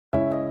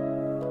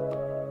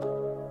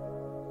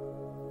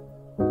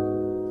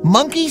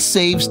Monkey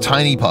saves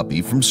tiny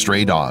puppy from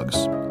stray dogs,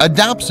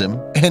 adopts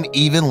him, and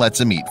even lets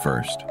him eat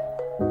first.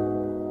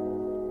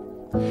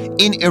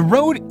 In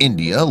Erode,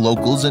 India,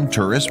 locals and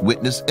tourists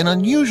witness an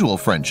unusual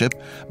friendship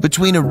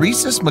between a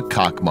rhesus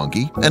macaque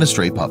monkey and a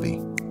stray puppy.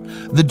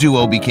 The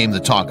duo became the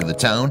talk of the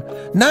town,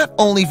 not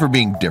only for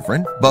being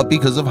different, but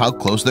because of how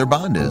close their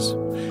bond is,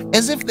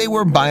 as if they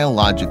were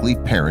biologically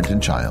parent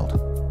and child.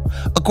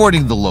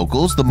 According to the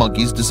locals, the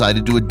monkeys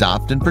decided to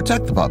adopt and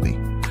protect the puppy.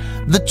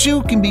 The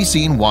two can be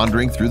seen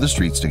wandering through the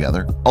streets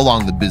together,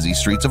 along the busy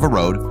streets of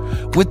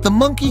Erode, with the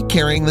monkey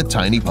carrying the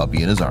tiny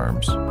puppy in his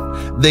arms.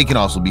 They can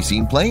also be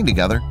seen playing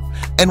together,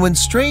 and when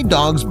stray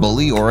dogs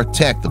bully or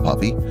attack the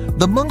puppy,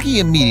 the monkey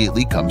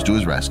immediately comes to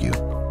his rescue.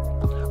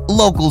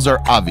 Locals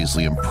are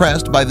obviously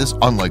impressed by this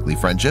unlikely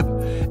friendship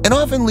and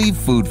often leave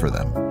food for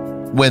them.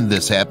 When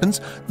this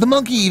happens, the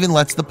monkey even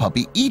lets the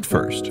puppy eat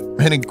first,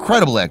 an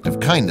incredible act of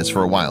kindness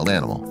for a wild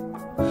animal.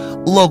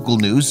 Local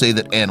news say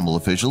that animal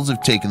officials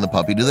have taken the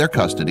puppy to their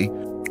custody,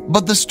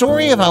 but the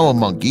story of how a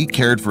monkey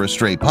cared for a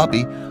stray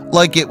puppy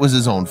like it was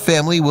his own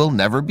family will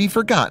never be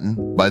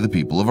forgotten by the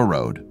people of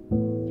Erode.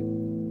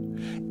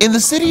 In the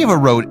city of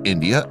Erode,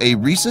 India, a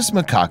rhesus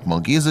macaque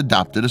monkey has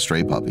adopted a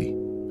stray puppy.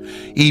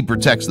 He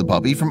protects the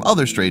puppy from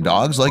other stray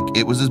dogs like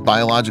it was his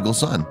biological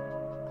son.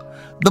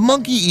 The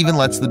monkey even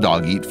lets the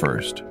dog eat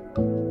first.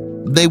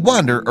 They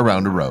wander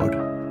around Erode,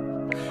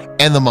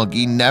 and the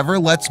monkey never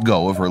lets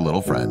go of her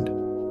little friend.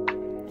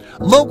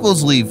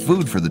 Locals leave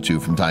food for the two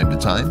from time to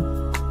time,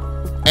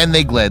 and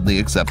they gladly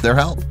accept their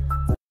help.